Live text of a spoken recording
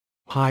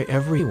Hi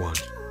everyone.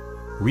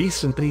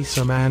 Recently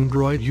some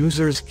Android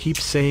users keep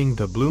saying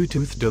the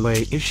Bluetooth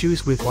delay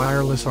issues with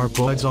wireless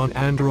earbuds on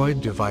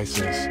Android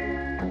devices.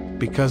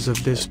 Because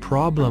of this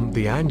problem,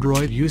 the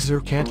Android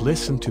user can't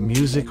listen to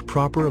music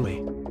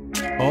properly.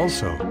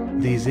 Also,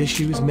 these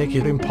issues make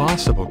it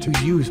impossible to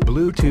use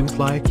Bluetooth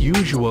like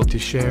usual to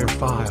share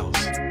files,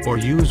 or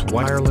use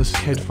wireless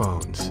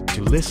headphones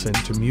to listen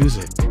to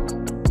music.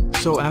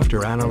 So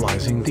after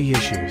analyzing the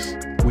issues,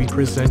 we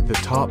present the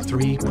top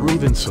 3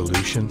 proven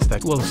solutions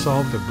that will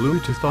solve the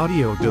Bluetooth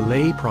audio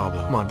delay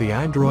problem on the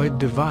Android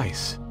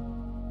device.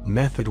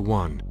 Method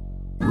 1.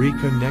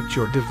 Reconnect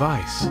your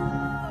device.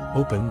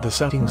 Open the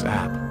Settings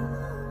app.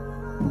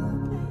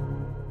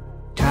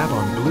 Tap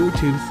on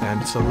Bluetooth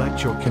and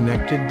select your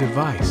connected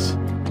device.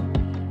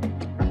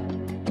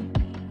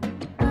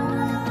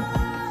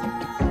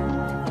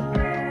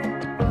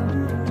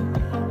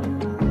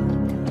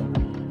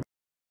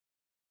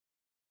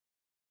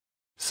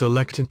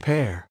 Select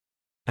Unpair,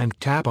 and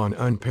tap on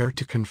Unpair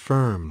to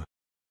confirm.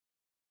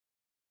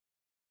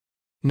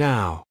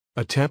 Now,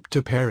 attempt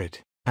to pair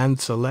it, and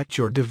select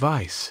your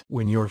device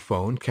when your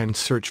phone can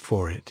search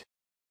for it.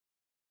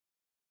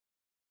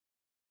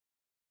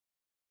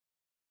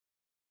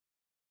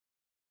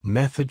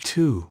 Method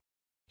 2.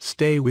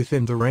 Stay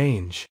within the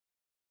range.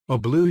 A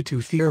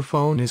Bluetooth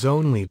earphone is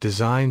only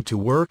designed to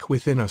work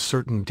within a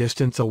certain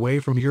distance away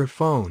from your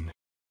phone.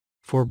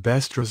 For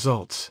best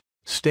results,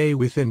 stay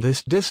within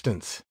this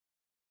distance.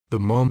 The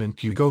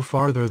moment you go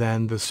farther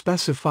than the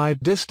specified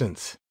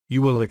distance,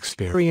 you will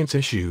experience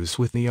issues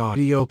with the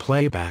audio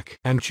playback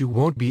and you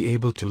won't be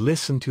able to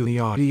listen to the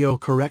audio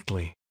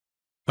correctly.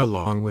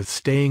 Along with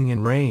staying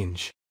in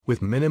range,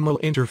 with minimal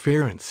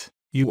interference,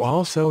 you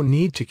also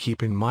need to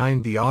keep in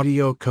mind the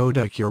audio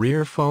codec your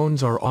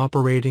earphones are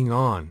operating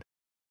on.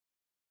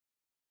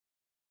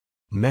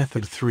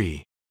 Method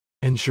 3.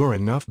 Ensure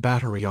enough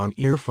battery on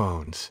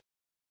earphones.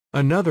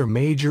 Another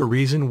major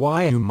reason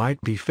why you might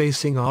be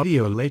facing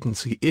audio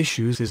latency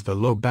issues is the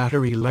low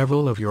battery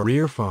level of your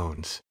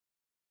earphones.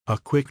 A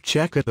quick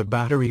check at the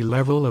battery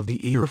level of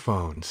the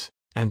earphones,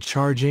 and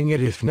charging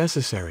it if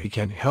necessary,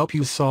 can help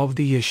you solve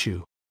the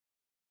issue.